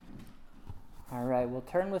All right, well,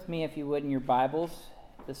 turn with me, if you would, in your Bibles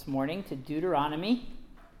this morning to Deuteronomy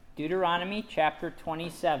chapter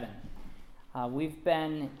 27. We've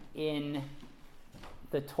been in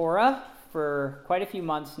the Torah for quite a few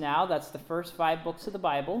months now. That's the first 5 books of the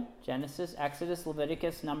Bible: Genesis, Exodus,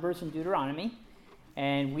 Leviticus, Numbers, and Deuteronomy.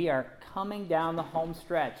 And we are coming down the home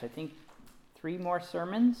stretch. I think 3 more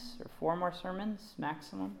sermons or 4 more sermons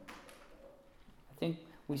maximum. I think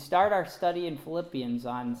we start our study in Philippians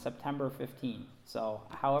on September 15th. So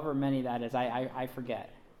however many that is, I forget.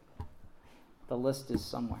 The list is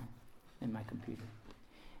somewhere in my computer.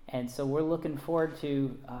 And so we're looking forward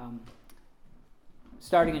to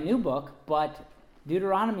starting a new book, but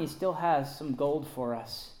Deuteronomy still has some gold for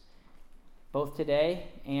us, both today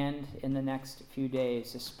and in the next few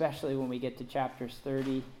days, especially when we get to chapters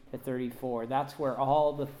 30 to 34. That's where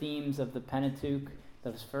all the themes of the Pentateuch,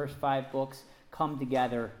 those first 5 books, come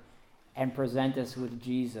together and present us with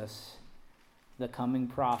Jesus, the coming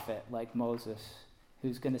prophet like Moses,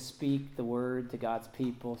 who's going to speak the word to God's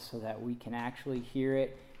people so that we can actually hear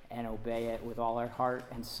it and obey it with all our heart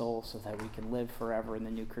and soul so that we can live forever in the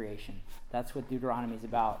new creation. That's what Deuteronomy is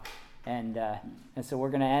about. And so we're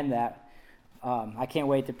going to end that. I can't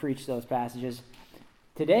wait to preach those passages.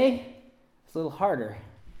 Today, it's a little harder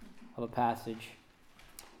of a passage,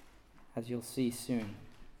 as you'll see soon.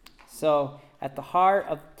 So, at the heart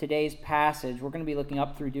of today's passage, we're going to be looking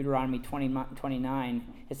up through Deuteronomy 29.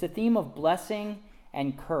 It's the theme of blessing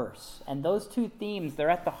and curse. And those 2 themes,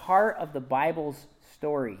 they're at the heart of the Bible's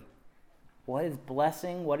story. What is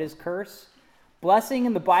blessing? What is curse? Blessing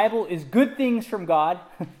in the Bible is good things from God.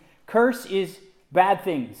 Curse is bad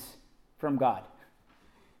things from God.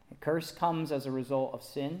 A curse comes as a result of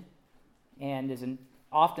sin and is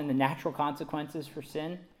often the natural consequences for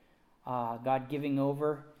sin. God giving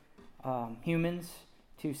over humans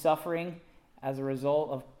to suffering as a result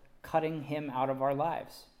of cutting him out of our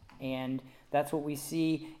lives. And that's what we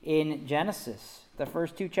see in Genesis. The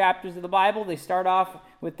first 2 chapters of the Bible, they start off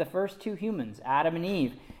with the first 2 humans, Adam and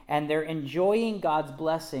Eve, and they're enjoying God's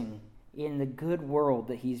blessing in the good world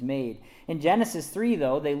that he's made. In Genesis 3,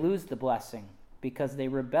 though, they lose the blessing because they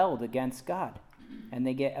rebelled against God, and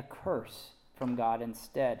they get a curse from God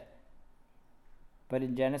instead. But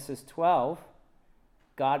in Genesis 12,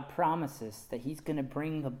 God promises that he's going to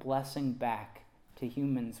bring the blessing back to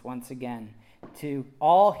humans once again, to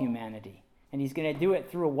all humanity. And he's going to do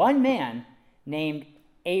it through one man named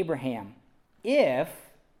Abraham, if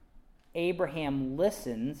Abraham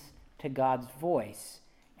listens to God's voice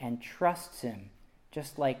and trusts him,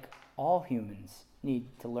 just like all humans need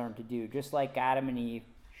to learn to do, just like Adam and Eve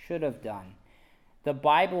should have done. The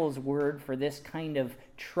Bible's word for this kind of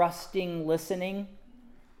trusting listening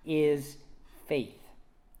is faith.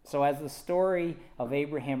 So as the story of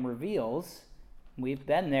Abraham reveals, we've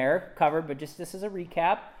been there, covered, but just this is a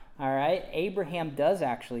recap, all right? Abraham does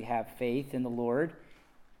actually have faith in the Lord,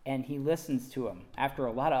 and he listens to him after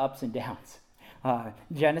a lot of ups and downs.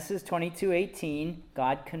 Genesis 22:18,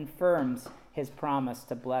 God confirms his promise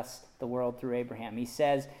to bless the world through Abraham. He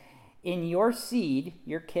says, "In your seed,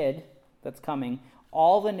 your kid that's coming,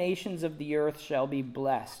 all the nations of the earth shall be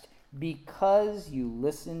blessed, because you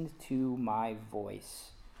listened to my voice."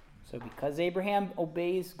 So because Abraham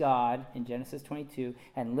obeys God in Genesis 22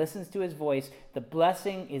 and listens to his voice, the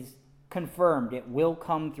blessing is confirmed. It will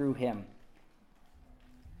come through him.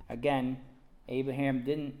 Again, Abraham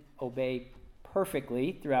didn't obey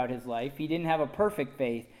perfectly throughout his life. He didn't have a perfect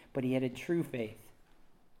faith, but he had a true faith.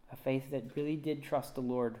 A faith that really did trust the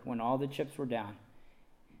Lord when all the chips were down.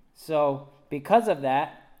 So because of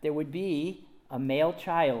that, there would be a male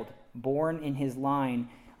child born in his line,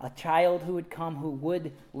 a child who would come who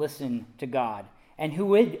would listen to God and who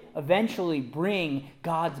would eventually bring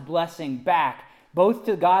God's blessing back, both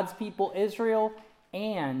to God's people Israel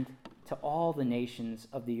and to all the nations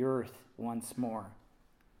of the earth once more.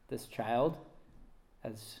 This child,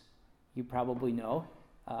 as you probably know,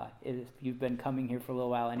 if you've been coming here for a little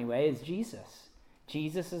while anyway, is Jesus.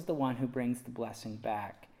 Jesus is the one who brings the blessing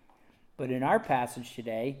back. But in our passage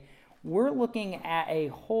today, we're looking at a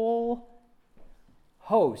whole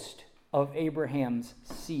host of Abraham's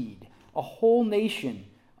seed, a whole nation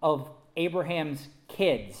of Abraham's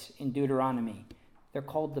kids in Deuteronomy. They're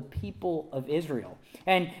called the people of Israel.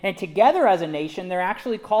 And together as a nation, they're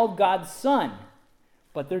actually called God's son,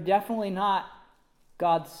 but they're definitely not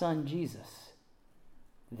God's son Jesus.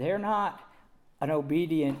 They're not an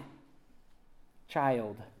obedient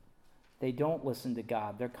child. They don't listen to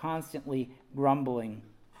God. They're constantly grumbling.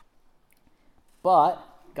 But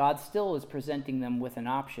God still is presenting them with an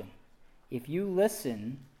option. If you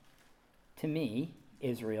listen to me,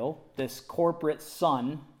 Israel, this corporate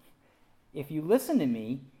son, if you listen to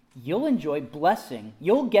me, you'll enjoy blessing.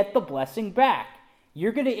 You'll get the blessing back.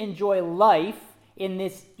 You're going to enjoy life in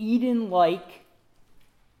this Eden-like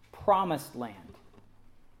promised land.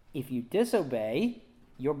 If you disobey,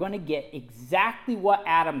 you're going to get exactly what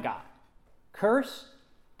Adam got. Curse,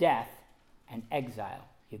 death, and exile.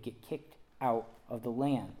 You'll get kicked out of the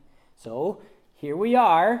land. So here we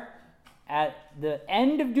are at the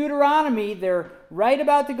end of Deuteronomy. They're right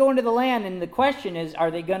about to go into the land, and the question is,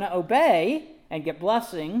 are they going to obey and get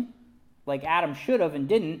blessing like Adam should have and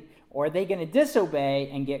didn't, or are they going to disobey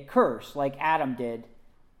and get cursed like Adam did?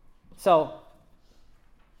 So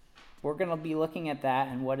we're going to be looking at that,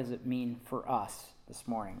 and what does it mean for us this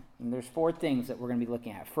morning? And there's 4 things that we're going to be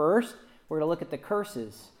looking at. First, we're going to look at the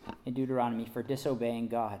curses in Deuteronomy for disobeying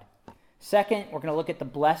God. Second, we're going to look at the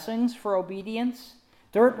blessings for obedience.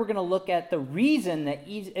 Third, we're going to look at the reason that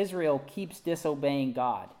Israel keeps disobeying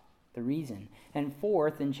God. The reason. And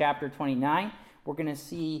fourth, in chapter 29, we're going to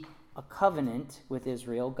see a covenant with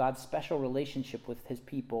Israel, God's special relationship with his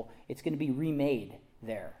people. It's going to be remade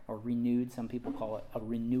there, or renewed. Some people call it a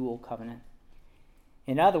renewal covenant.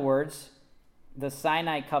 In other words, the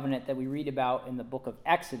Sinai covenant that we read about in the book of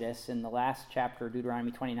Exodus, in the last chapter of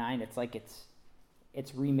Deuteronomy 29, it's like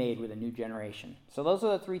it's remade with a new generation. So those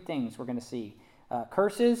are the 3 things we're going to see.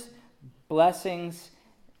 Curses, blessings,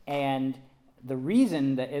 and the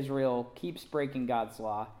reason that Israel keeps breaking God's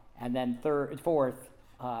law. And then fourth,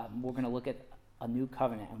 we're going to look at a new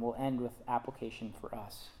covenant, and we'll end with application for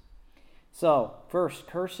us. So, first,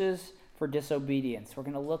 curses for disobedience. We're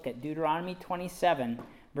going to look at Deuteronomy 27,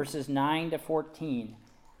 verses 9 to 14.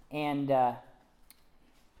 And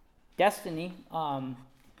Destiny,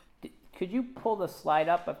 could you pull the slide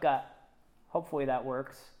up? Hopefully that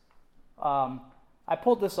works. I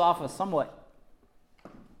pulled this off a somewhat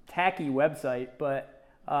tacky website, but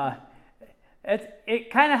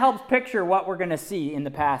it kind of helps picture what we're going to see in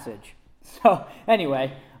the passage. So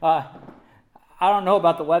anyway, I don't know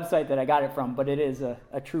about the website that I got it from, but it is a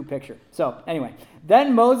true picture. So anyway,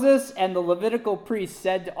 then Moses and the Levitical priests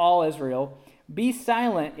said to all Israel, "Be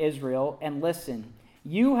silent, Israel, and listen.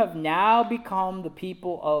 You have now become the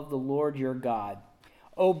people of the Lord your God.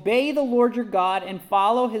 Obey the Lord your God and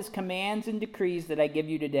follow his commands and decrees that I give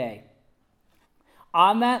you today."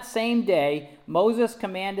 On that same day, Moses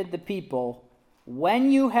commanded the people,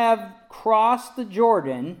 "When you have crossed the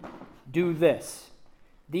Jordan, do this.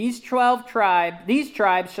 These tribes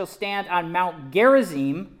shall stand on Mount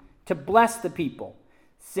Gerizim to bless the people: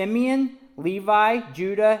 Simeon, Levi,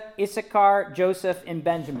 Judah, Issachar, Joseph, and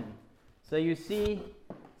Benjamin." So you see,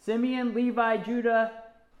 Simeon, Levi, Judah,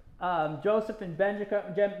 Joseph, and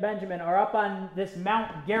Benjamin are up on this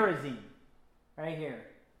Mount Gerizim right here.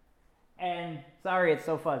 And sorry, it's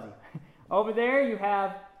so fuzzy. Over there you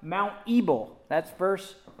have Mount Ebal. That's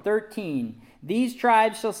verse 13. "These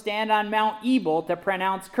tribes shall stand on Mount Ebal to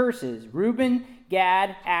pronounce curses: Reuben,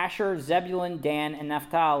 Gad, Asher, Zebulun, Dan, and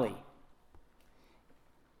Naphtali."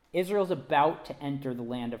 Israel's about to enter the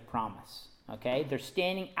land of promise. Okay? They're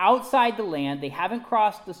standing outside the land. They haven't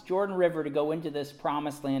crossed this Jordan River to go into this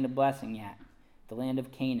promised land of blessing yet, the land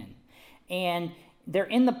of Canaan. And they're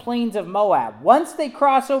in the plains of Moab. Once they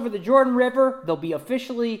cross over the Jordan River, they'll be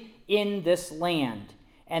officially in this land.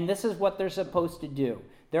 And this is what they're supposed to do.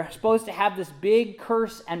 They're supposed to have this big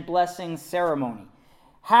curse and blessing ceremony.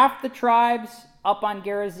 Half the tribes up on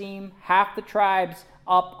Gerizim, half the tribes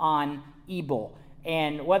up on Ebal.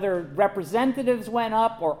 And whether representatives went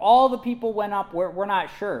up or all the people went up, we're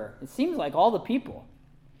not sure. It seems like all the people.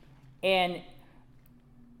 And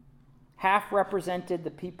half represented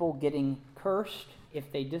the people getting cursed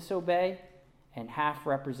if they disobey, and half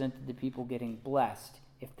represented the people getting blessed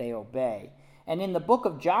if they obey. And in the book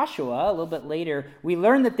of Joshua, a little bit later, we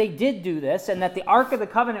learn that they did do this, and that the Ark of the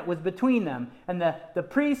Covenant was between them. And the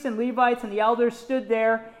priests and Levites and the elders stood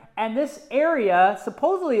there, and this area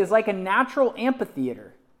supposedly is like a natural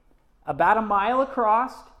amphitheater, about a mile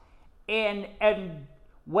across. And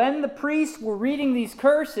when the priests were reading these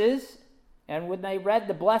curses, and when they read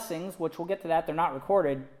the blessings, which we'll get to that, they're not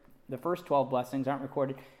recorded. The first 12 blessings aren't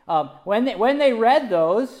recorded. When they read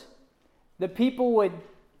those, the people would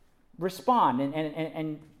respond,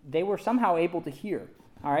 and they were somehow able to hear.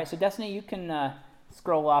 All right, so Destiny, you can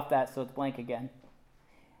scroll off that so it's blank again.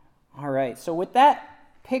 All right, so with that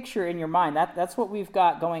picture in your mind, that's what we've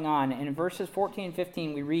got going on. And in verses 14 and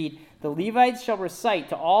 15, we read, "The Levites shall recite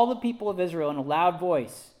to all the people of Israel in a loud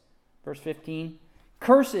voice." Verse 15,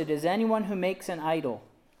 "Cursed is anyone who makes an idol,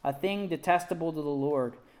 a thing detestable to the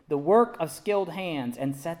Lord, the work of skilled hands,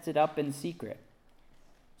 and sets it up in secret."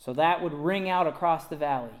 So that would ring out across the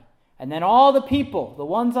valley. And then all the people, the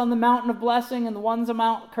ones on the mountain of blessing and the ones on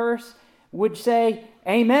Mount Curse, would say,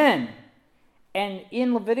 Amen. And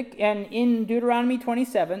in Deuteronomy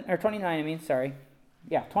 27, or 29,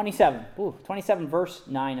 27. 27 verse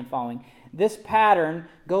 9 and following. This pattern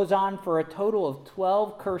goes on for a total of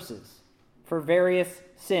 12 curses for various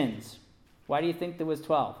sins. Why do you think there was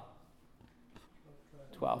 12?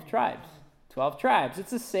 12 tribes. 12 tribes.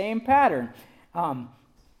 It's the same pattern.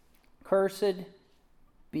 Cursed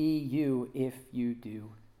be you if you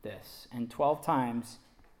do this. And 12 times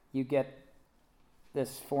you get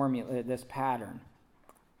this formula, this pattern.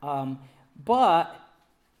 But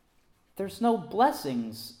there's no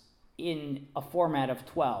blessings in a format of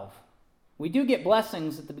 12. We do get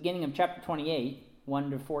blessings at the beginning of chapter 28,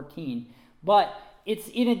 1 to 14, but it's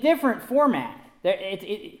in a different format.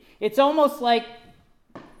 It's almost like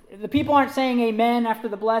the people aren't saying amen after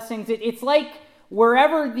the blessings. It's like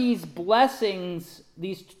wherever these blessings,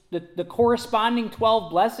 the corresponding 12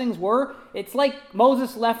 blessings were, it's like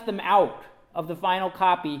Moses left them out of the final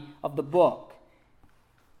copy of the book.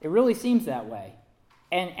 It really seems that way.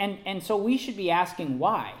 And so we should be asking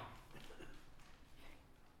why.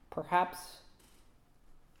 Perhaps,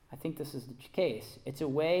 I think this is the case. It's a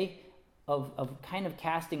way of kind of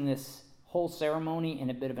casting this whole ceremony in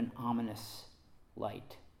a bit of an ominous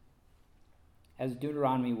light. As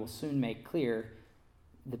Deuteronomy will soon make clear,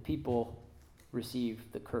 the people receive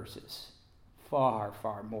the curses far,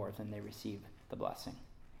 far more than they receive the blessing.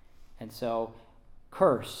 And so,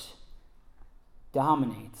 curse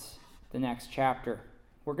dominates the next chapter.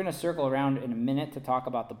 We're going to circle around in a minute to talk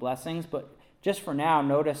about the blessings, but just for now,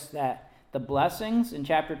 notice that the blessings in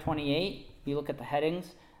chapter 28, you look at the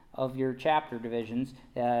headings of your chapter divisions,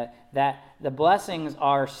 that the blessings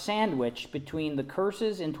are sandwiched between the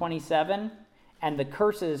curses in 27 and the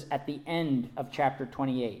curses at the end of chapter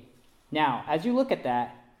 28. Now, as you look at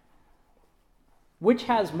that, which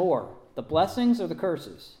has more, the blessings or the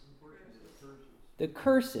curses? The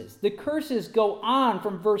curses. The curses go on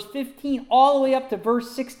from verse 15 all the way up to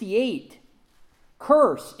verse 68.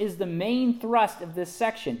 Curse is the main thrust of this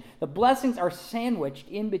section. The blessings are sandwiched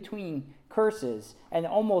in between curses and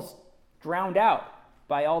almost drowned out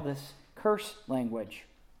by all this curse language.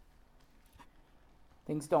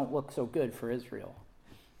 Things don't look so good for Israel.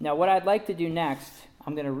 Now, what I'd like to do next,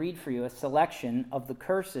 I'm going to read for you a selection of the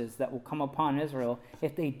curses that will come upon Israel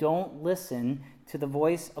if they don't listen to the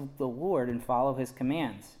voice of the Lord and follow his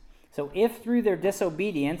commands. So if through their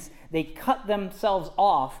disobedience they cut themselves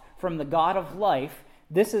off from the God of life,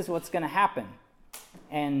 this is what's going to happen.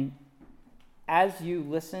 And as you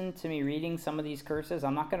listen to me reading some of these curses,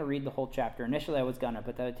 I'm not going to read the whole chapter. Initially I was going to,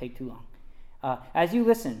 but that would take too long. As you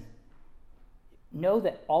listen, know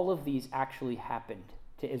that all of these actually happened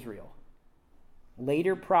to Israel.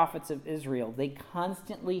 Later prophets of Israel, they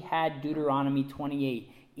constantly had Deuteronomy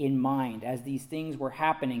 28 in mind as these things were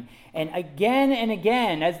happening. And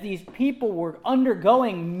again, as these people were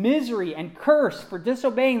undergoing misery and curse for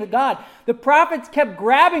disobeying the God, the prophets kept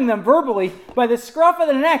grabbing them verbally by the scruff of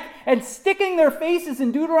the neck and sticking their faces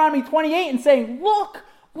in Deuteronomy 28 and saying, look,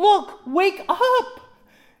 wake up.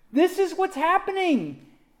 This is what's happening.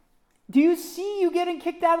 Do you see you getting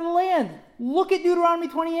kicked out of the land? Look at Deuteronomy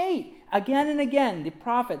 28. Again and again, the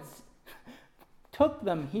prophets took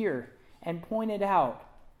them here and pointed out,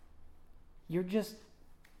 you're just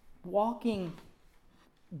walking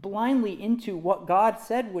blindly into what God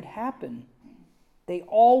said would happen. They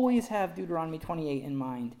always have Deuteronomy 28 in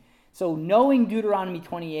mind. So knowing Deuteronomy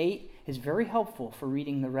 28 is very helpful for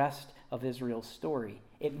reading the rest of Israel's story.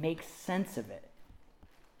 It makes sense of it.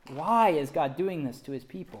 Why is God doing this to his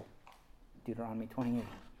people? Deuteronomy 28,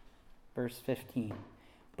 verse 15.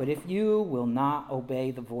 But if you will not obey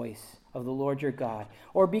the voice of the Lord your God,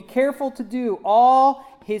 or be careful to do all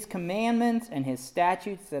his commandments and his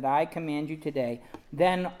statutes that I command you today,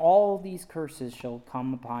 then all these curses shall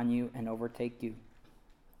come upon you and overtake you.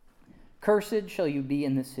 Cursed shall you be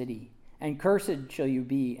in the city, and cursed shall you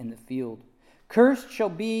be in the field. Cursed shall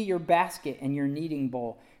be your basket and your kneading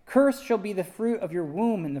bowl. Cursed shall be the fruit of your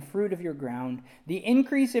womb and the fruit of your ground, the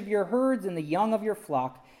increase of your herds and the young of your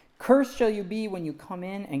flock. Cursed shall you be when you come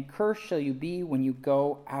in, and cursed shall you be when you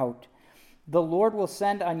go out. The Lord will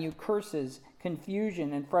send on you curses,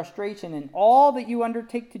 confusion, and frustration in all that you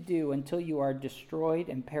undertake to do until you are destroyed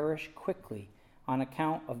and perish quickly on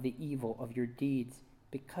account of the evil of your deeds,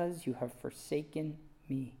 because you have forsaken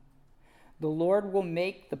me. The Lord will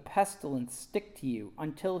make the pestilence stick to you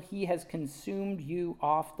until he has consumed you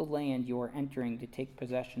off the land you are entering to take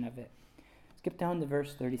possession of it. Skip down to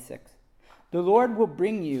verse 36. The Lord will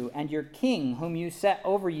bring you and your king, whom you set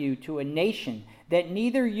over you, to a nation that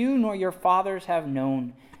neither you nor your fathers have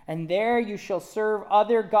known, and there you shall serve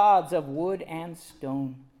other gods of wood and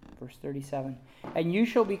stone. Verse 37. And you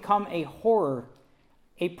shall become a horror,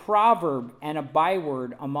 a proverb, and a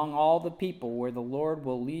byword among all the people where the Lord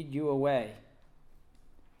will lead you away.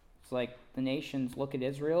 It's like the nations look at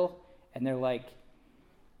Israel and they're like,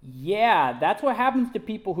 yeah, that's what happens to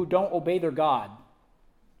people who don't obey their God.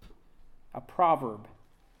 A proverb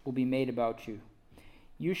will be made about you.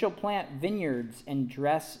 You shall plant vineyards and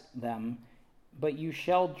dress them, but you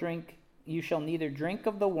shall neither drink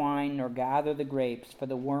of the wine nor gather the grapes, for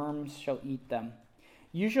the worms shall eat them.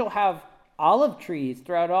 You shall have olive trees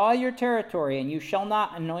throughout all your territory, and you shall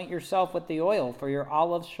not anoint yourself with the oil, for your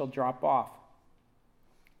olives shall drop off.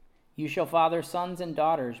 You shall father sons and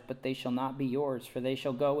daughters, but they shall not be yours, for they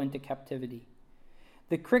shall go into captivity.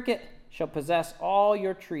 The cricket shall possess all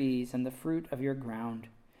your trees and the fruit of your ground.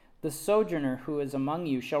 The sojourner who is among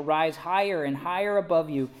you shall rise higher and higher above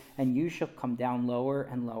you, and you shall come down lower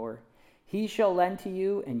and lower. He shall lend to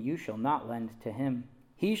you, and you shall not lend to him.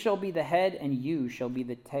 He shall be the head, and you shall be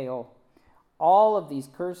the tail. All of these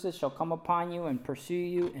curses shall come upon you and pursue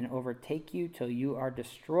you and overtake you till you are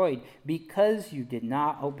destroyed, because you did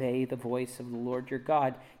not obey the voice of the Lord your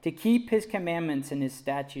God, to keep his commandments and his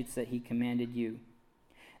statutes that he commanded you.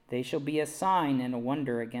 They shall be a sign and a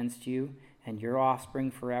wonder against you and your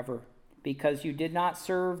offspring forever, because you did not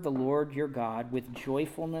serve the Lord your God with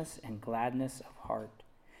joyfulness and gladness of heart.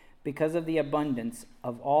 Because of the abundance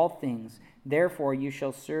of all things, therefore you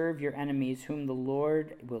shall serve your enemies whom the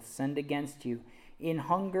Lord will send against you, in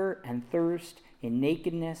hunger and thirst, in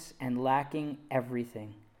nakedness and lacking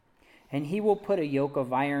everything. And he will put a yoke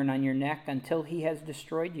of iron on your neck until he has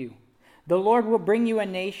destroyed you. The Lord will bring a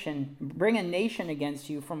nation against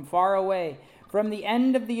you from far away, from the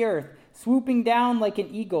end of the earth, swooping down like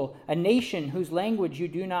an eagle, a nation whose language you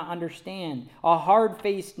do not understand, a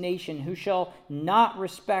hard-faced nation who shall not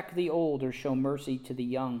respect the old or show mercy to the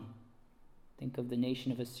young. Think of the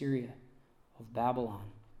nation of Assyria, of Babylon,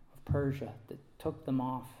 of Persia, that took them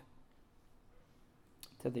off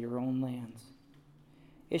to their own lands.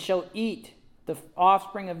 It shall eat the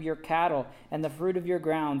offspring of your cattle and the fruit of your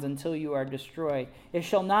grounds until you are destroyed. It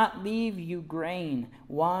shall not leave you grain,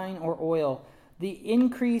 wine, or oil, the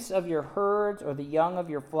increase of your herds or the young of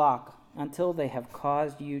your flock, until they have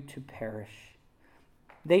caused you to perish.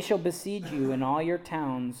 They shall besiege you in all your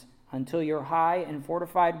towns until your high and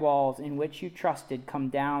fortified walls in which you trusted come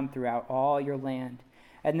down throughout all your land.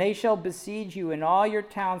 And they shall besiege you in all your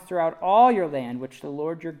towns throughout all your land, which the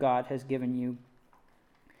Lord your God has given you.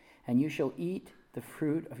 And you shall eat the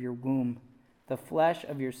fruit of your womb, the flesh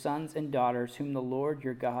of your sons and daughters, whom the Lord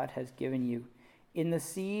your God has given you, in the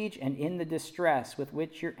siege and in the distress with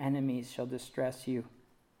which your enemies shall distress you.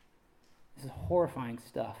 This is horrifying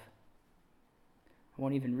stuff. I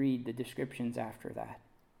won't even read the descriptions after that.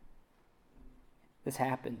 This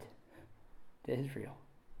happened to Israel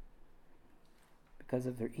because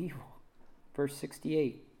of their evil. Verse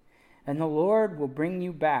 68, and the Lord will bring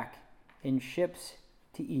you back in ships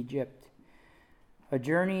to Egypt, a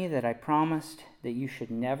journey that I promised that you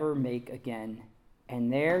should never make again.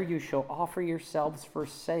 And there you shall offer yourselves for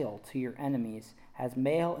sale to your enemies as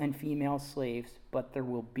male and female slaves, but there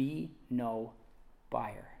will be no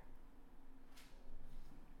buyer.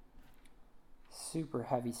 Super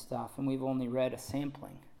heavy stuff, and we've only read a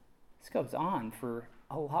sampling. This goes on for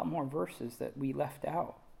a lot more verses that we left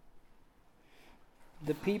out.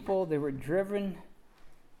 The people, they were driven,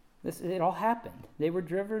 it all happened. They were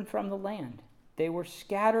driven from the land. They were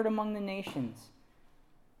scattered among the nations.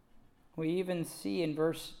 We even see in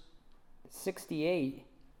verse 68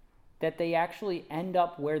 that they actually end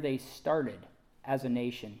up where they started as a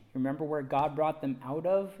nation. Remember where God brought them out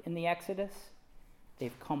of in the Exodus?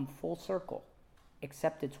 They've come full circle,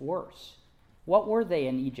 except it's worse. What were they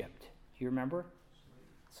in Egypt? Do you remember?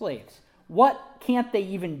 Slaves. What can't they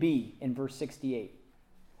even be in verse 68?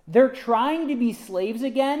 They're trying to be slaves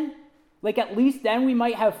again, like at least then we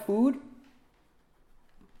might have food,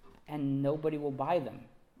 and nobody will buy them.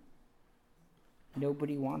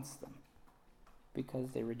 Nobody wants them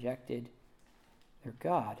because they rejected their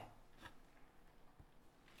God.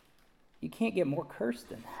 You can't get more cursed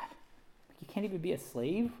than that. You can't even be a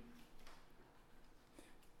slave.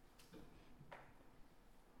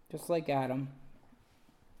 Just like Adam,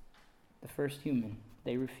 the first human,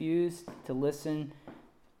 they refused to listen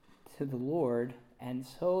to the Lord, and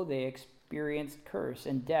so they experienced curse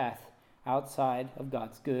and death outside of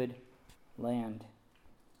God's good land.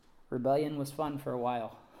 Rebellion was fun for a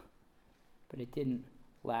while, but it didn't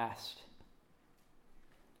last.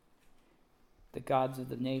 The gods of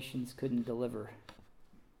the nations couldn't deliver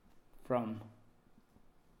from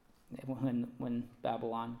when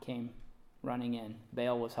Babylon came running in.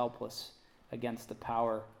 Baal was helpless against the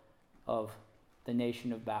power of the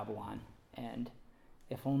nation of Babylon. And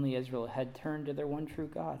if only Israel had turned to their one true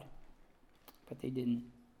God. But they didn't.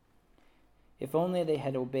 If only they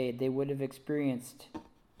had obeyed, they would have experienced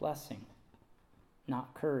blessing,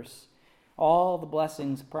 not curse. All the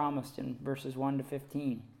blessings promised in verses 1 to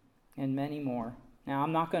 15, and many more. Now,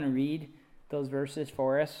 I'm not going to read those verses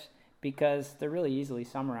for us because they're really easily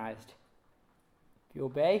summarized. If you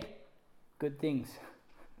obey, good things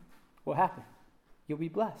will happen. You'll be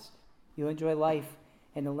blessed. You'll enjoy life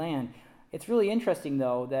in the land. It's really interesting,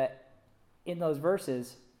 though, that in those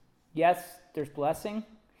verses, yes, there's blessing,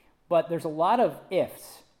 but there's a lot of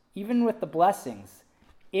ifs, even with the blessings.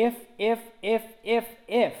 If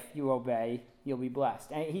you obey, you'll be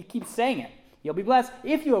blessed. And he keeps saying it. You'll be blessed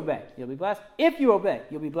if you obey. You'll be blessed if you obey.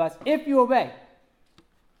 You'll be blessed if you obey.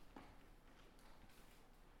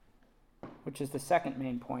 Which is the second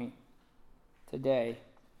main point today.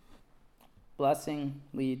 Blessing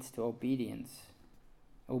leads to obedience.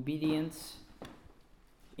 Obedience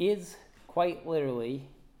is quite literally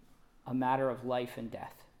a matter of life and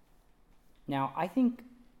death. Now, I think,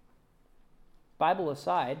 Bible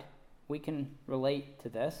aside, we can relate to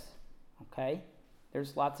this, okay?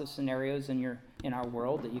 There's lots of scenarios in our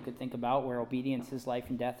world that you could think about where obedience is life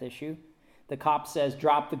and death issue. The cop says,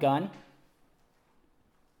 drop the gun.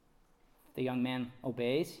 The young man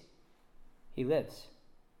obeys. He lives.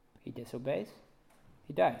 He disobeys.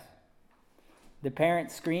 He dies. The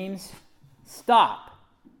parent screams, stop.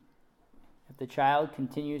 If the child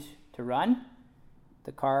continues to run,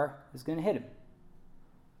 the car is going to hit him.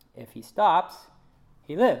 If he stops,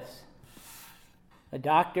 he lives. A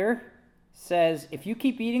doctor says, if you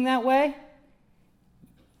keep eating that way,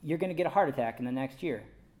 you're going to get a heart attack in the next year.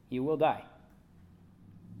 You will die.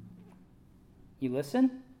 You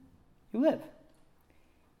listen, you live.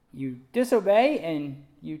 You disobey and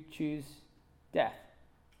you choose death.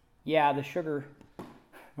 Yeah, the sugar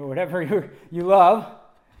or whatever you love,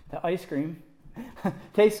 the ice cream,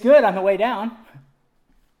 tastes good on the way down.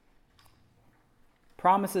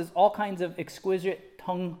 Promises all kinds of exquisite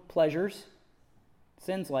tongue pleasures.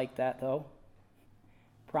 Sin's like that, though.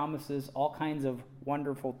 Promises all kinds of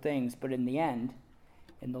wonderful things, but in the end,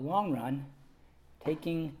 in the long run,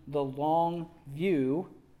 taking the long view,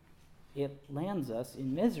 it lands us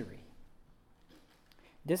in misery.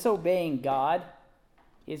 Disobeying God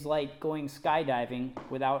is like going skydiving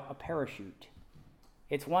without a parachute.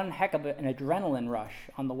 It's one heck of an adrenaline rush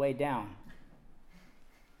on the way down.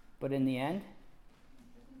 But in the end,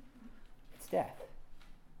 it's death.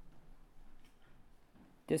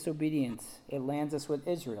 Disobedience, it lands us with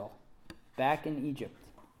Israel, back in Egypt.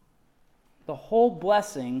 The whole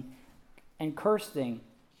blessing and curse thing,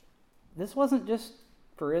 this wasn't just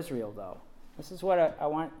for Israel, though. This is what I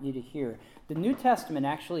want you to hear. The New Testament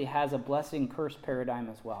actually has a blessing-curse paradigm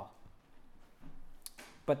as well.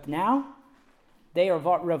 But now, they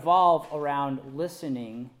revolve around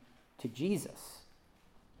listening to Jesus.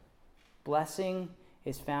 Blessing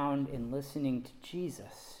is found in listening to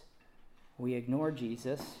Jesus. We ignore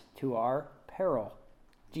Jesus to our peril.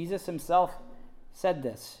 Jesus himself said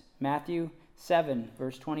this, Matthew 7,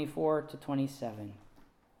 verse 24 to 27.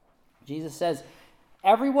 Jesus says,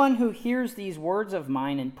 everyone who hears these words of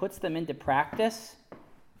mine and puts them into practice,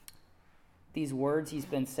 these words he's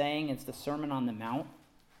been saying, it's the Sermon on the Mount.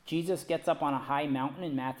 Jesus gets up on a high mountain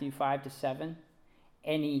in Matthew 5 to 7,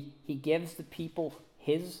 and he gives the people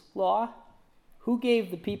his law. Who gave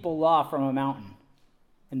the people law from a mountain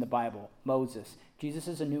in the Bible? Moses. Jesus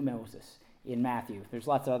is a new Moses in Matthew. There's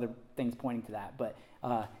lots of other things pointing to that, but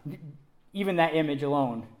even that image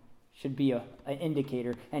alone should be an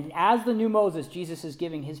indicator. And as the new Moses, Jesus is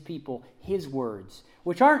giving his people his words,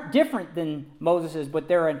 which aren't different than Moses's, but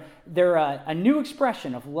they're a new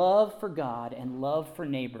expression of love for God and love for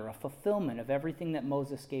neighbor, a fulfillment of everything that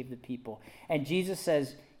Moses gave the people. And Jesus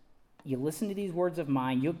says, you listen to these words of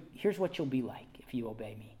mine, here's what you'll be like if you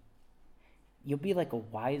obey me. You'll be like a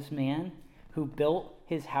wise man who built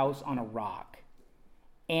his house on a rock.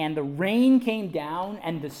 And the rain came down,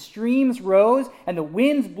 and the streams rose, and the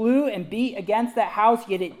winds blew and beat against that house,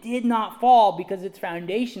 yet it did not fall because its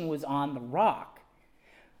foundation was on the rock.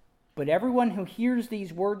 But everyone who hears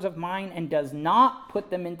these words of mine and does not put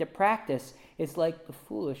them into practice is like the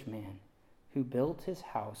foolish man who built his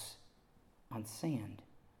house on sand.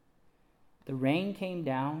 The rain came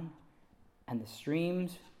down, and the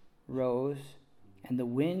streams rose, and the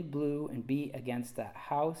wind blew and beat against that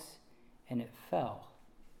house, and it fell.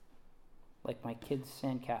 Like my kid's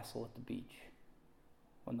sandcastle at the beach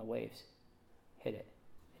when the waves hit it.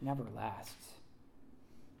 It never lasts.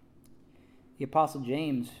 The Apostle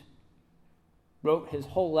James wrote his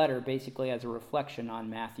whole letter basically as a reflection on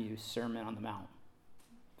Matthew's Sermon on the Mount.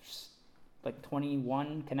 There's like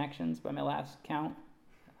 21 connections by my last count,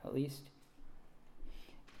 at least.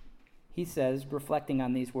 He says, reflecting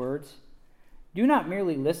on these words, "Do not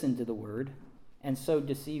merely listen to the word and so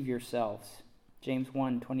deceive yourselves." James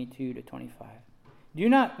 1:22-25. "Do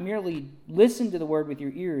not merely listen to the word with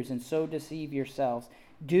your ears and so deceive yourselves.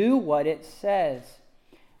 Do what it says.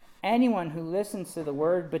 Anyone who listens to the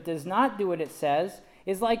word but does not do what it says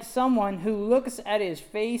is like someone who looks at his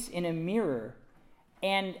face in a mirror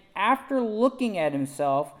and after looking at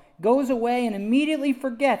himself goes away and immediately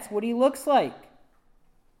forgets what he looks like.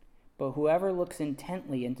 But whoever looks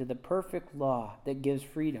intently into the perfect law that gives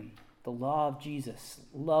freedom, the law of Jesus,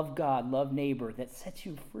 love God, love neighbor, that sets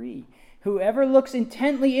you free. Whoever looks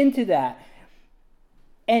intently into that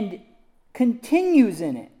and continues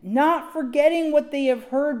in it, not forgetting what they have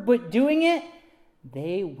heard, but doing it,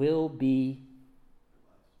 they will be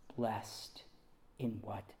blessed in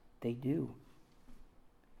what they do.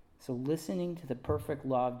 So listening to the perfect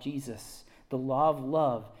law of Jesus, the law of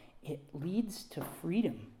love, it leads to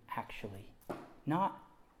freedom, actually, not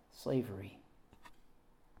slavery.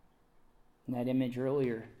 In that image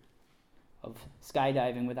earlier of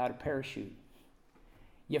skydiving without a parachute,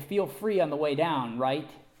 you feel free on the way down, right?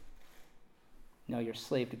 No, you're a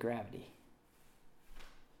slave to gravity.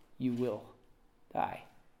 You will die.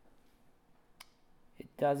 It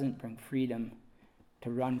doesn't bring freedom to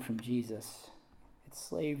run from Jesus. It's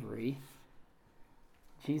slavery.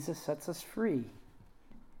 Jesus sets us free.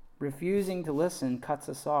 Refusing to listen cuts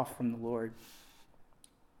us off from the Lord.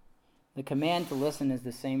 The command to listen is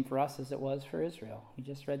the same for us as it was for Israel. We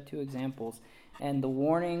just read 2 examples. And the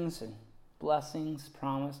warnings and blessings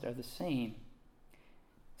promised are the same.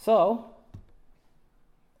 So,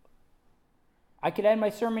 I could end my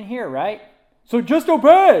sermon here, right? So just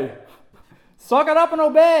obey. Suck it up and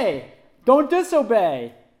obey. Don't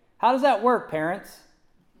disobey. How does that work, parents?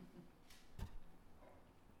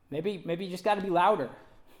 Maybe you just got to be louder.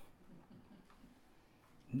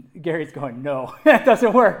 Gary's going, no, that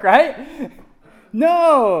doesn't work, right?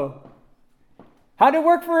 No. How did it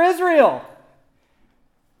work for Israel?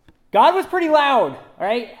 God was pretty loud,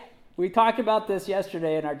 right? We talked about this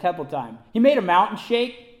yesterday in our temple time. He made a mountain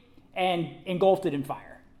shake and engulfed it in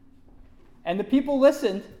fire. And the people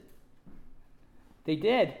listened. They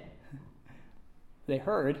did. They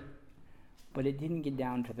heard, but it didn't get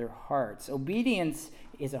down to their hearts. Obedience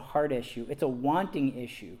is a heart issue. It's a wanting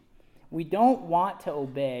issue. We don't want to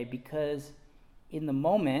obey because in the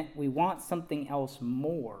moment we want something else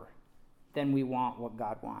more than we want what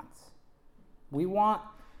God wants. We want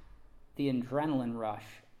the adrenaline rush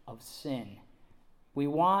of sin. We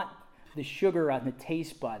want the sugar on the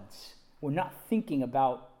taste buds. We're not thinking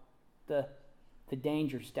about the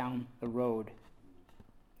dangers down the road.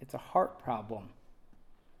 It's a heart problem.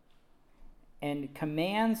 And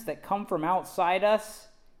commands that come from outside us,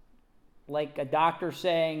 like a doctor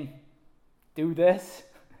saying, do this.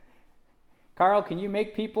 Carl, can you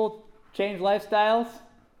make people change lifestyles?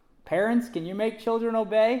 Parents, can you make children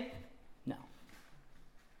obey? No.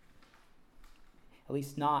 At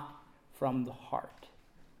least not from the heart.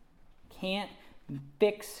 Can't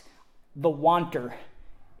fix the wanter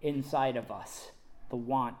inside of us. The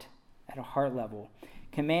want at a heart level.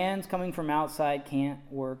 Commands coming from outside can't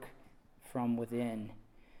work from within.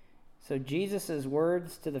 So Jesus'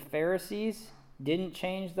 words to the Pharisees didn't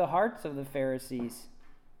change the hearts of the Pharisees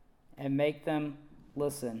and make them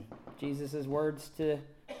listen. Jesus' words to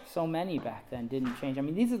so many back then didn't change. I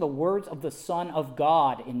mean, these are the words of the Son of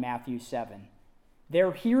God in Matthew 7.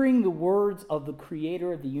 They're hearing the words of the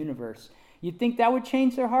Creator of the universe. You'd think that would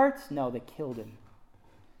change their hearts? No, they killed him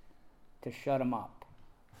to shut him up.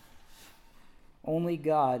 Only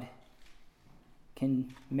God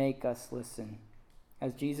can make us listen.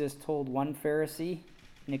 As Jesus told one Pharisee,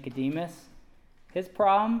 Nicodemus, his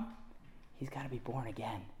problem, he's got to be born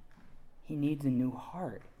again. He needs a new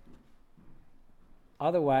heart.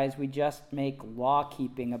 Otherwise, we just make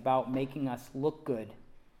law-keeping about making us look good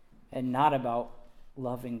and not about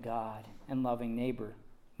loving God and loving neighbor.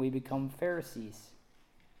 We become Pharisees.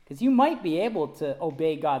 Because you might be able to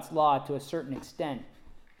obey God's law to a certain extent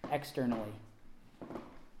externally.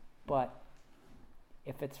 But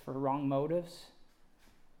if it's for wrong motives,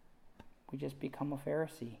 we just become a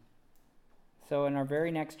Pharisee. So in our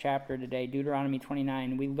very next chapter today, Deuteronomy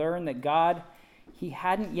 29, we learn that God, he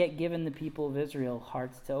hadn't yet given the people of Israel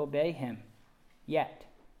hearts to obey him. Yet.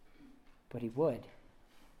 But he would.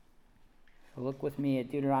 So look with me at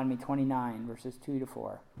Deuteronomy 29, verses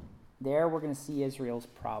 2-4. There we're going to see Israel's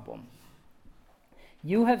problem.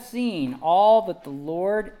 You have seen all that the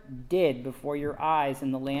Lord did before your eyes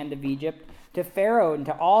in the land of Egypt, to Pharaoh and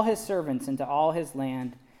to all his servants and to all his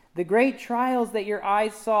land. The great trials that your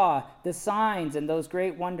eyes saw, the signs and those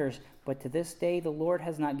great wonders. But to this day the Lord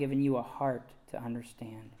has not given you a heart to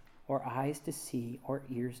understand, or eyes to see, or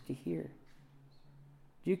ears to hear.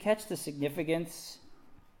 Do you catch the significance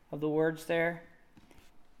of the words there?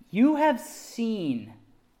 You have seen,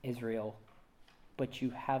 Israel, but you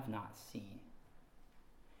have not seen.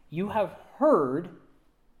 You have heard,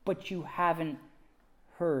 but you haven't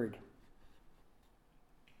heard.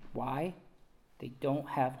 Why? They don't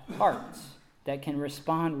have hearts that can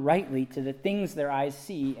respond rightly to the things their eyes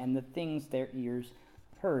see and the things their ears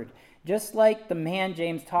heard. Just like the man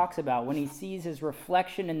James talks about when he sees his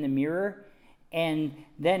reflection in the mirror and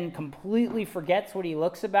then completely forgets what it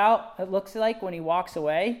looks like when he walks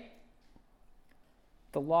away.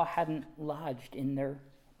 The law hadn't lodged in their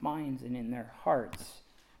minds and in their hearts.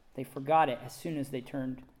 They forgot it as soon as they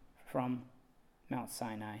turned from Mount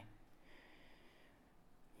Sinai.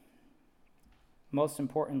 Most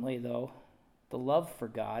importantly, though, the love for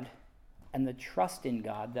God and the trust in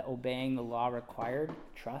God that obeying the law required,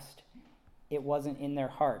 it wasn't in their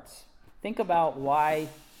hearts. Think about why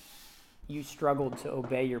you struggled to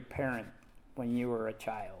obey your parent when you were a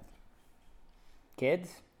child. Kids,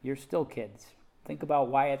 you're still kids. Think about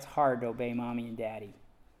why it's hard to obey mommy and daddy.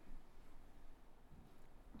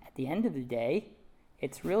 At the end of the day,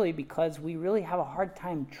 it's really because we really have a hard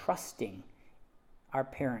time trusting our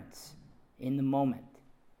parents in the moment.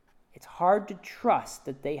 It's hard to trust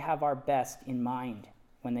that they have our best in mind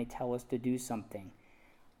when they tell us to do something.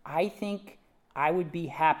 I think I would be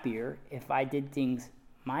happier if I did things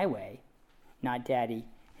my way, not daddy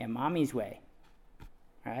and mommy's way.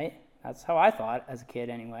 Right? That's how I thought as a kid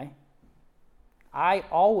anyway. I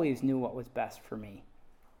always knew what was best for me.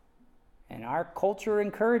 And our culture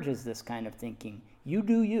encourages this kind of thinking. You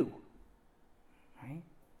do you. Right?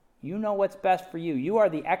 You know what's best for you. You are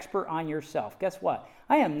the expert on yourself. Guess what?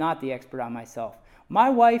 I am not the expert on myself. My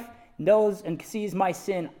wife knows and sees my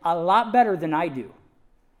sin a lot better than I do.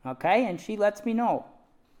 Okay? And she lets me know.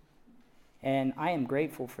 And I am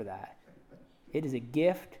grateful for that. It is a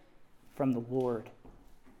gift from the Lord.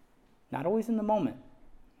 Not always in the moment.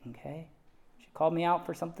 Okay? She called me out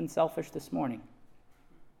for something selfish this morning.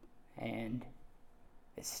 And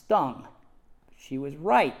it stung. She was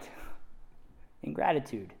right in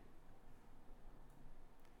gratitude.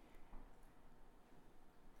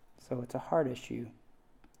 So it's a hard issue.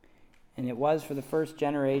 And it was for the first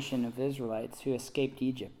generation of Israelites who escaped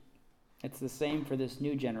Egypt. It's the same for this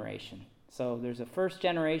new generation. So there's a first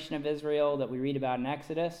generation of Israel that we read about in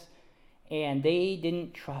Exodus, and they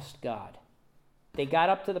didn't trust God. They got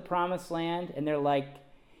up to the promised land, and they're like,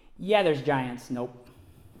 yeah, there's giants. Nope.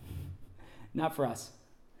 Not for us.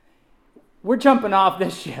 We're jumping off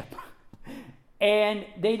this ship. And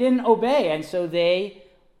they didn't obey, and so they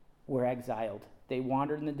were exiled. They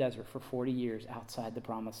wandered in the desert for 40 years outside the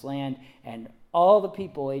promised land, and all the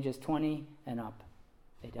people ages 20 and up,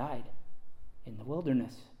 they died in the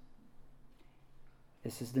wilderness.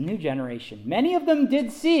 This is the new generation. Many of them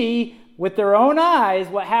did see with their own eyes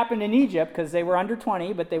what happened in Egypt because they were under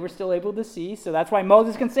 20, but they were still able to see. So that's why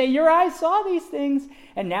Moses can say, your eyes saw these things.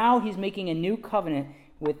 And now he's making a new covenant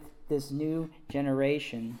with this new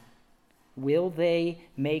generation. Will they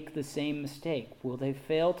make the same mistake? Will they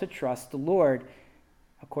fail to trust the Lord?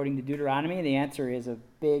 According to Deuteronomy, the answer is a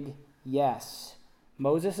big yes.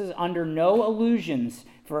 Moses is under no illusions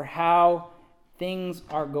for how things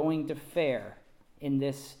are going to fare in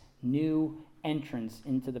this new entrance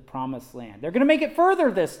into the promised land. They're going to make it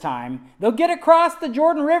further this time. They'll get across the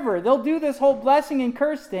Jordan River. They'll do this whole blessing and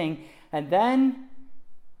curse thing. And then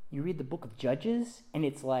you read the book of Judges, and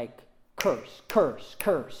it's like curse, curse,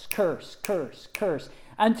 curse, curse, curse, curse.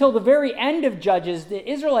 Until the very end of Judges, the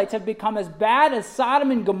Israelites have become as bad as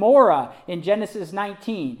Sodom and Gomorrah in Genesis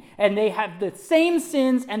 19. And they have the same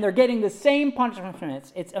sins, and they're getting the same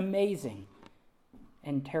punishments. It's amazing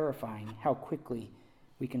and terrifying how quickly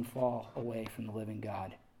we can fall away from the living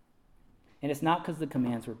God. And it's not because the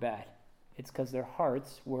commands were bad. It's because their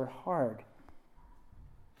hearts were hard.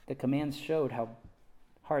 The commands showed how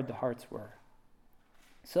hard the hearts were.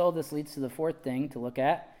 So this leads to the fourth thing to look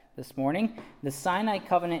at this morning. The Sinai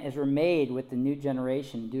covenant is remade with the new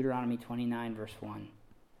generation, Deuteronomy 29, verse 1.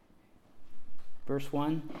 Verse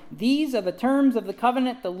 1, these are the terms of the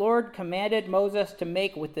covenant the Lord commanded Moses to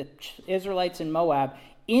make with the Israelites in Moab,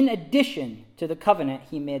 in addition to the covenant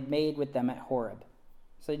he had made with them at Horeb.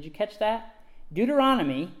 So did you catch that?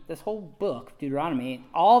 Deuteronomy, this whole book, Deuteronomy,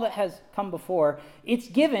 all that has come before, it's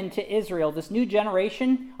given to Israel, this new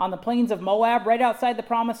generation on the plains of Moab, right outside the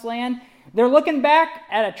Promised Land. They're looking back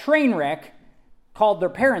at a train wreck called their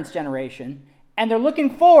parents' generation, and they're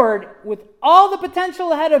looking forward with all the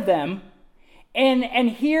potential ahead of them. And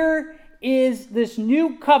here is this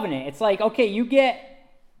new covenant. It's like, okay, you get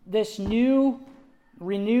this new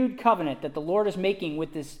renewed covenant that the Lord is making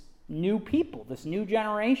with this new people, this new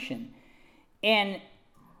generation. And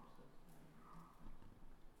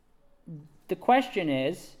the question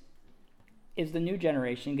is the new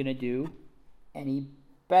generation going to do any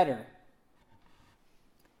better?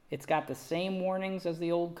 It's got the same warnings as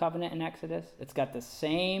the old covenant in Exodus. It's got the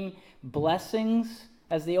same blessings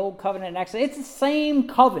as the old covenant in Exodus. It's the same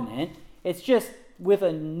covenant. It's just with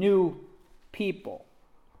a new people.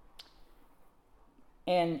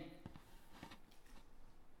 And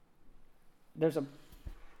there's a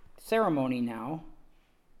ceremony now,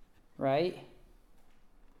 right?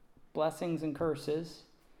 Blessings and curses.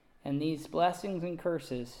 And these blessings and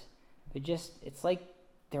curses, it's like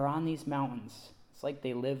they're on these mountains. It's like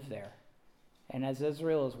they live there. And as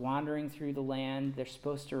Israel is wandering through the land, they're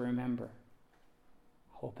supposed to remember.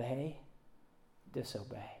 Obey,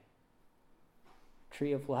 disobey.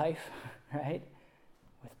 Tree of life, right?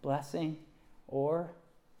 With blessing, or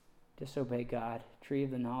disobey God. Tree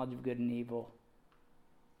of the knowledge of good and evil.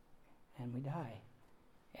 And we die.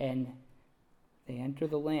 And they enter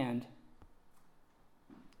the land.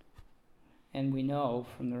 And we know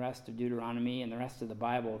from the rest of Deuteronomy and the rest of the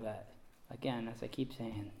Bible that, again, as I keep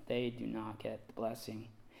saying, they do not get the blessing.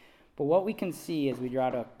 But what we can see as we draw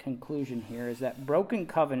to a conclusion here is that broken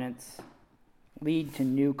covenants lead to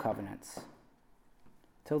new covenants,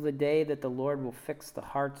 till the day that the Lord will fix the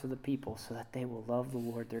hearts of the people so that they will love the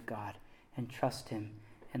Lord their God and trust him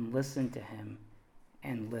and listen to him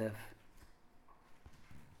and live.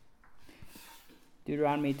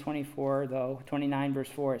 Deuteronomy 29 verse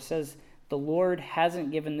 4, it says, the Lord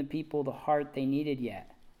hasn't given the people the heart they needed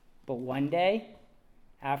yet. But one day,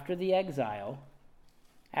 after the exile,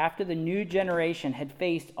 after the new generation had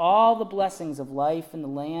faced all the blessings of life in the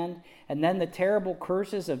land, and then the terrible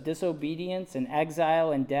curses of disobedience and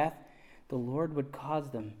exile and death, the Lord would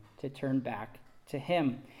cause them to turn back to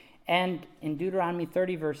him. And in Deuteronomy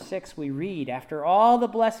 30 verse 6, we read, after all the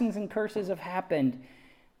blessings and curses have happened,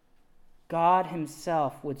 God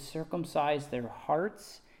himself would circumcise their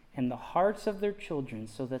hearts and the hearts of their children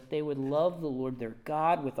so that they would love the Lord their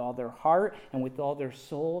God with all their heart and with all their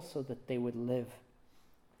soul so that they would live.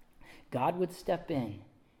 God would step in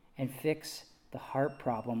and fix the heart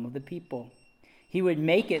problem of the people. He would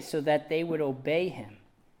make it so that they would obey him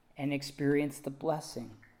and experience the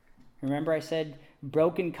blessing. Remember I said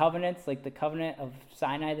broken covenants, like the covenant of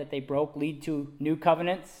Sinai that they broke, lead to new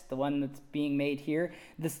covenants, the one that's being made here.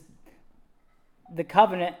 The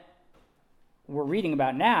covenant we're reading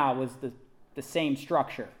about now was the same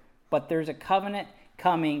structure, but there's a covenant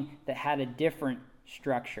coming that had a different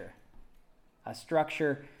structure, a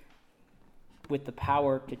structure with the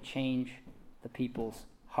power to change the people's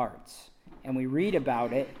hearts. And we read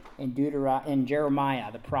about it in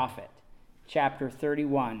Jeremiah the prophet, chapter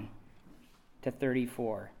 31 to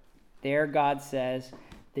 34. There God says,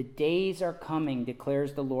 the days are coming,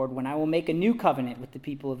 declares the Lord, when I will make a new covenant with the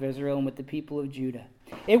people of Israel and with the people of Judah.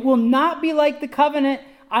 It will not be like the covenant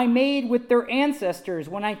I made with their ancestors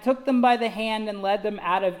when I took them by the hand and led them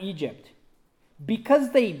out of Egypt,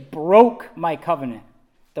 because they broke my covenant,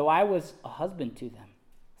 though I was a husband to them.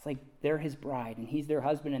 It's like they're his bride and he's their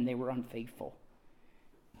husband and they were unfaithful.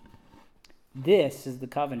 This is the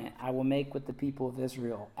covenant I will make with the people of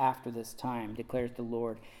Israel after this time, declares the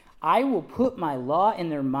Lord. I will put my law in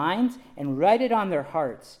their minds and write it on their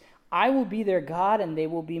hearts. I will be their God and they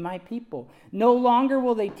will be my people. No longer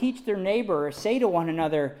will they teach their neighbor or say to one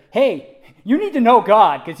another, hey, you need to know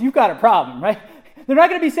God because you've got a problem, right? They're not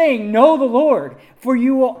going to be saying, know the Lord, for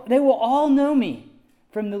they will all know me,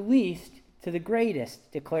 from the least to the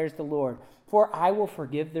greatest, declares the Lord. For I will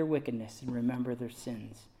forgive their wickedness and remember their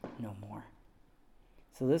sins no more.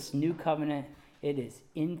 So this new covenant, it is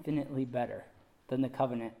infinitely better than the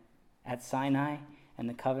covenant at Sinai and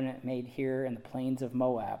the covenant made here in the plains of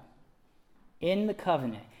Moab. In the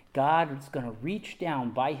covenant, God is going to reach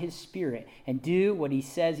down by his Spirit and do what he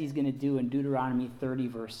says he's going to do in Deuteronomy 30,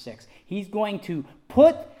 verse 6. He's going to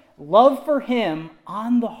put love for him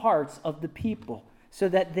on the hearts of the people so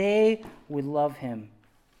that they would love him.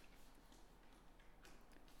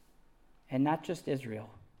 And not just Israel.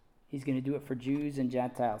 He's going to do it for Jews and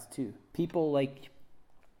Gentiles too. People like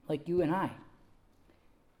you and I.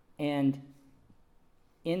 And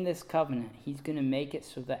in this covenant, he's going to make it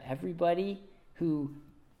so that everybody who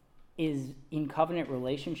is in covenant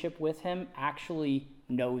relationship with him actually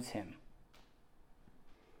knows him.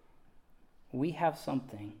 We have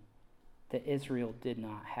something that Israel did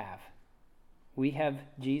not have. We have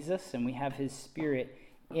Jesus and we have his Spirit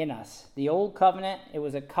in us. The old covenant, it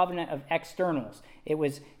was a covenant of externals. It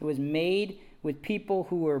was made with people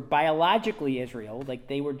who were biologically Israel, like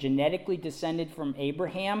they were genetically descended from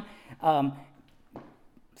Abraham.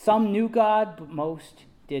 Some knew God, but most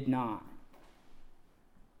did not.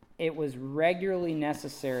 It was regularly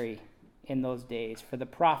necessary in those days for the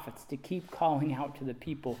prophets to keep calling out to the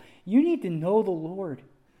people, you need to know the Lord.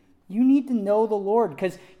 You need to know the Lord,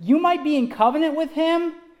 because you might be in covenant with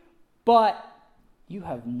him, but you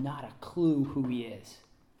have not a clue who he is.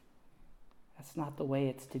 That's not the way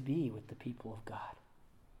it's to be with the people of God.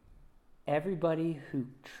 Everybody who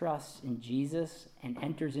trusts in Jesus and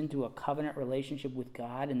enters into a covenant relationship with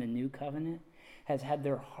God in the new covenant has had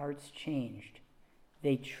their hearts changed.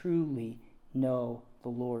 They truly know the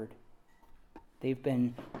Lord. They've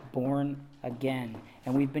been born again,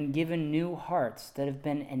 and we've been given new hearts that have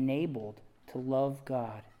been enabled to love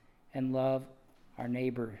God and love our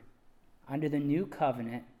neighbor. Under the new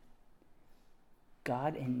covenant,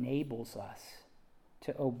 God enables us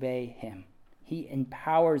to obey him. He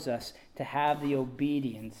empowers us to have the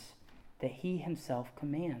obedience that he himself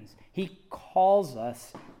commands. He calls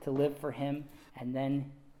us to live for him, and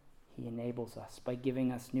then he enables us by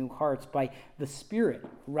giving us new hearts, by the Spirit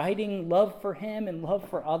writing love for him and love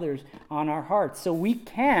for others on our hearts, so we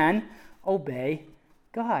can obey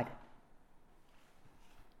God.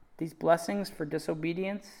 These blessings for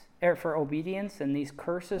disobedience, or for obedience, and these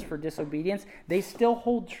curses for disobedience, they still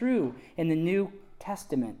hold true in the New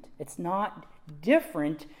Testament. It's not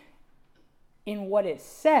different in what it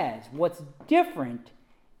says. What's different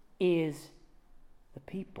is the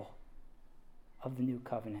people of the new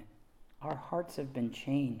covenant. Our hearts have been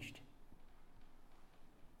changed.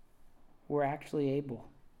 We're actually able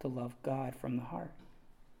to love God from the heart.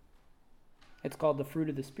 It's called the fruit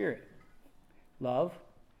of the Spirit. Love,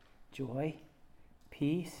 joy,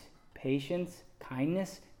 peace, patience,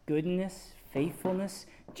 kindness, goodness, faithfulness,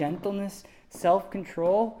 gentleness,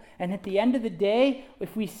 self-control. And at the end of the day,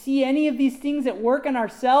 if we see any of these things at work in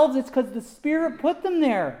ourselves, it's because the Spirit put them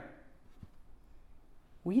there.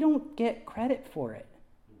 We don't get credit for it.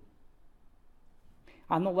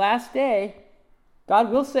 On the last day,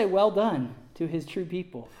 God will say, well done, to his true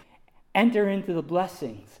people. Enter into the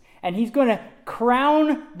blessings. And he's going to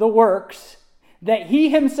crown the works that he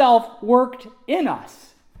himself worked in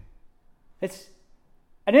us. It's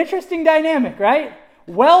an interesting dynamic, right?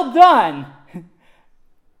 Well done,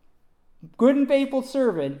 good and faithful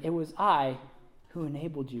servant. It was I who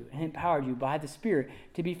enabled you and empowered you by the Spirit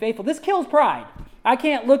to be faithful. This kills pride. I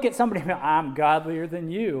can't look at somebody and go, I'm godlier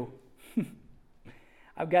than you.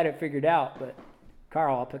 I've got it figured out, but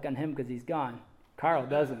Carl, I'll pick on him because he's gone. Carl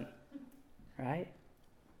doesn't, right?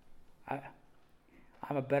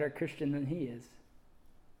 I'm a better Christian than he is.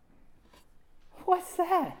 What's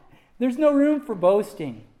that? There's no room for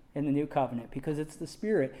boasting in the new covenant because it's the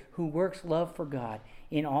Spirit who works love for God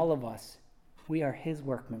in all of us. We are his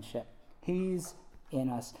workmanship. He's in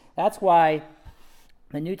us. That's why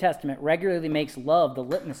the New Testament regularly makes love the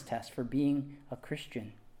litmus test for being a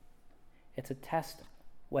Christian. It's a test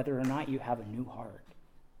whether or not you have a new heart.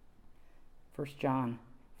 1 John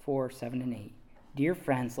 4:7-8. Dear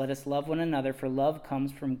friends, let us love one another, for love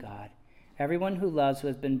comes from God. Everyone who loves who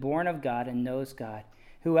has been born of God and knows God.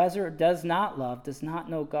 Whoever does not love does not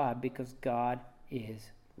know God, because God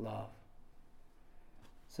is love.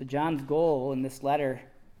 So John's goal in this letter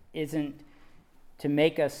isn't to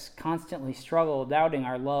make us constantly struggle doubting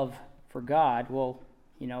our love for God. Well,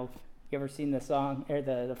 you ever seen the song, or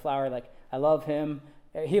the flower, like, I love him,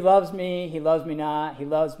 he loves me not, he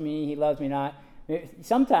loves me, he loves me not.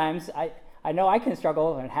 Sometimes, I know I can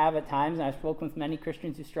struggle and have at times, and I've spoken with many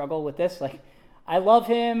Christians who struggle with this, like, I love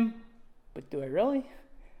him, but do I really?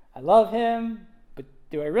 I love him, but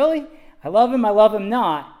do I really? I love him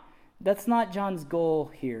not. That's not John's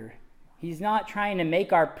goal here. He's not trying to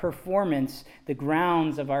make our performance the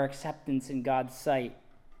grounds of our acceptance in God's sight.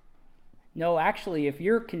 No, actually, if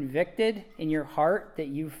you're convicted in your heart that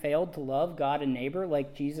you failed to love God and neighbor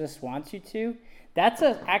like Jesus wants you to, that's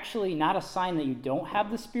actually not a sign that you don't have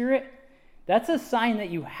the Spirit. That's a sign that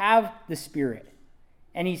you have the Spirit.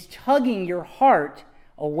 And he's tugging your heart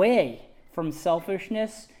away from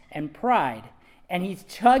selfishness and pride. And he's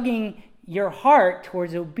tugging your heart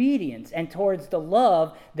towards obedience and towards the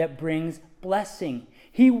love that brings blessing.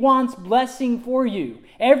 He wants blessing for you.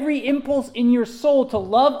 Every impulse in your soul to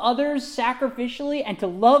love others sacrificially and to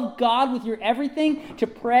love God with your everything, to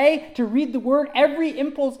pray, to read the Word, every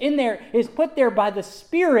impulse in there is put there by the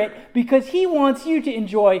Spirit because He wants you to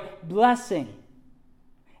enjoy blessing.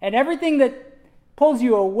 And everything that pulls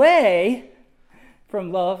you away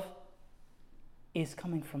from love is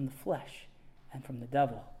coming from the flesh and from the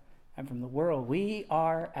devil and from the world. We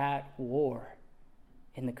are at war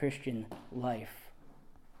in the Christian life.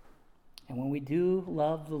 And when we do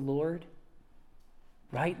love the Lord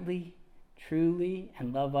rightly, truly,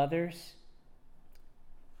 and love others,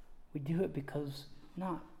 we do it because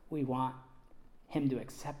not we want Him to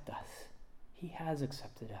accept us. He has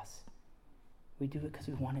accepted us. We do it because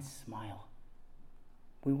we want His smile.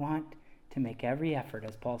 We want to make every effort,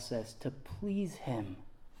 as Paul says, to please Him.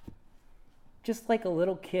 Just like a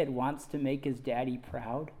little kid wants to make his daddy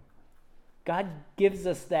proud, God gives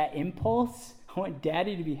us that impulse. I want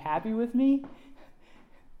daddy to be happy with me.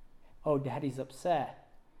 Oh, daddy's upset.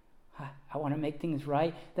 I want to make things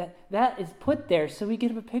right. That is put there so we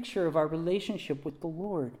get a picture of our relationship with the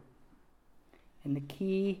Lord. And the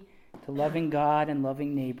key to loving God and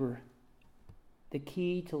loving neighbor, the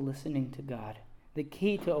key to listening to God, the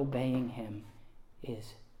key to obeying Him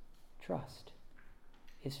is trust,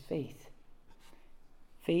 is faith.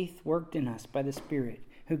 Faith worked in us by the Spirit,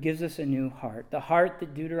 who gives us a new heart, the heart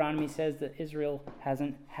that Deuteronomy says that Israel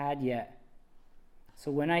hasn't had yet.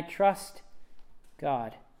 So when I trust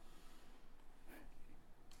God,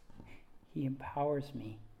 He empowers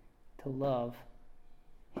me to love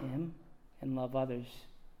Him and love others.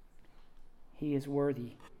 He is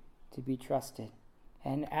worthy to be trusted.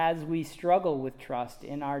 And as we struggle with trust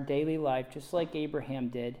in our daily life, just like Abraham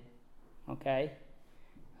did, okay,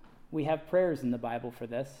 we have prayers in the Bible for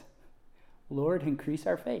this. Lord, increase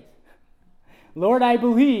our faith. Lord, I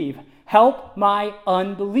believe. Help my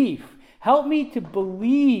unbelief. Help me to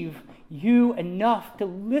believe You enough to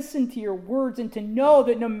listen to Your words and to know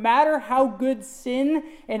that no matter how good sin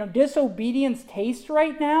and disobedience taste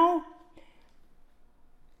right now,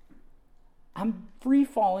 I'm free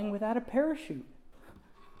falling without a parachute.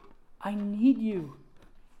 I need You.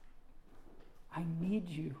 I need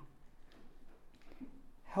You.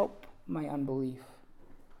 Help my unbelief.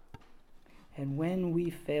 And when we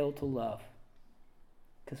fail to love,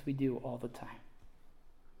 because we do all the time,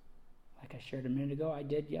 like I shared a minute ago, I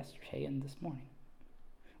did yesterday and this morning,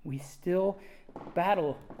 we still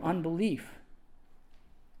battle unbelief.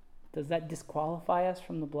 Does that disqualify us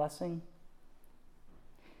from the blessing?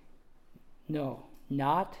 No,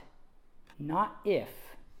 not if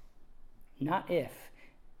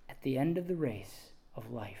at the end of the race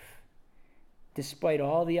of life, despite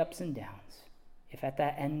all the ups and downs, if at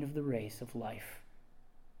that end of the race of life,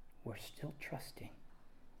 we're still trusting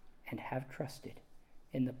and have trusted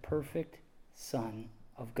in the perfect Son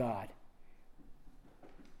of God,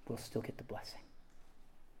 we'll still get the blessing.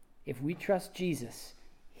 If we trust Jesus,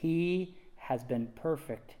 He has been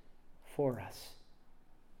perfect for us,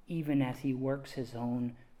 even as He works His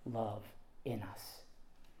own love in us.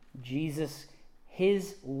 Jesus,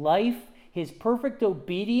 His life, His perfect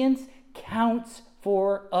obedience counts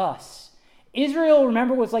for us. Israel,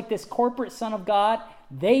 remember, was like this corporate son of God.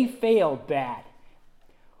 They failed bad.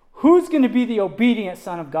 Who's going to be the obedient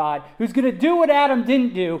son of God? Who's going to do what Adam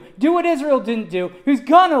didn't do what Israel didn't do? Who's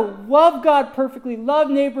going to love God perfectly, love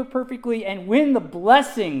neighbor perfectly, and win the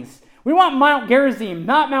blessings? We want Mount Gerizim,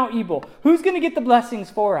 not Mount Ebal. Who's going to get the blessings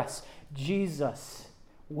for us? Jesus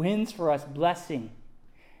wins for us blessing.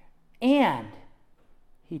 And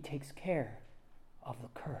He takes care of the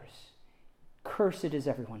curse. Cursed is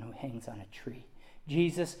everyone who hangs on a tree.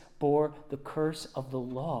 Jesus bore the curse of the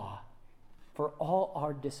law for all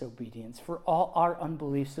our disobedience, for all our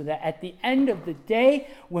unbelief, so that at the end of the day,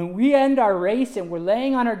 when we end our race and we're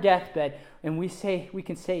laying on our deathbed, and we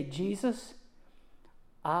can say, Jesus,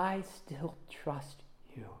 I still trust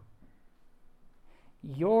You.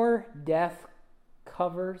 Your death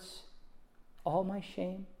covers all my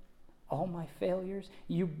shame, all my failures.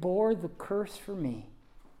 You bore the curse for me.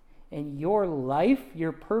 And Your life,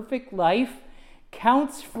 Your perfect life,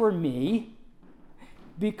 counts for me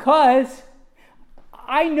because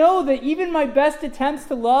I know that even my best attempts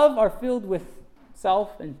to love are filled with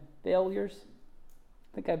self and failures.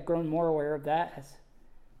 I think I've grown more aware of that as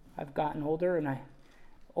I've gotten older, and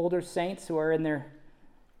older saints who are in their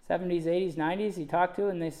 70s, 80s, 90s, you talk to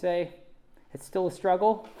and they say, it's still a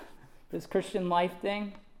struggle, this Christian life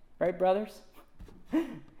thing, right, brothers?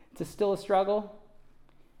 It's still a struggle.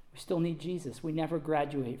 We still need Jesus. We never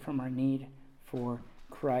graduate from our need for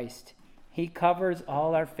Christ. He covers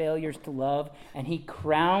all our failures to love, and He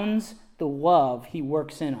crowns the love he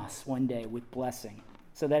works in us one day with blessing,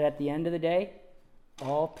 so that at the end of the day,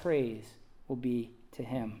 all praise will be to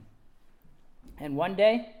him. And one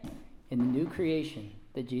day, in the new creation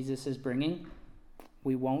that Jesus is bringing,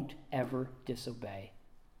 we won't ever disobey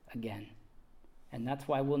again. And that's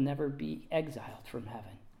why we'll never be exiled from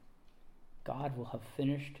heaven. God will have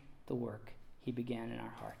finished the work he began in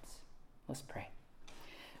our hearts. Let's pray.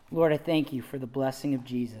 Lord, I thank you for the blessing of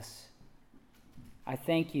Jesus. I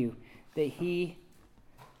thank you that he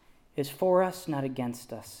is for us, not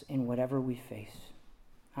against us, in whatever we face.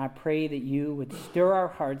 I pray that you would stir our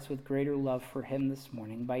hearts with greater love for him this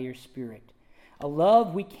morning by your Spirit. A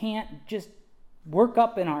love we can't just work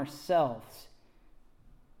up in ourselves.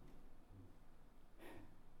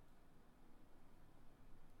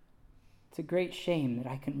 It's a great shame that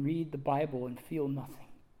I can read the Bible and feel nothing.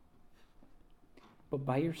 But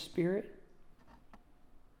by your Spirit,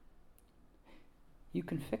 you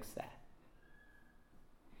can fix that.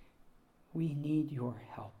 We need your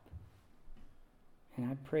help. And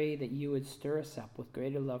I pray that you would stir us up with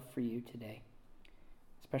greater love for you today,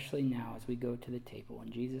 especially now as we go to the table.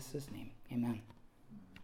 In Jesus' name, amen.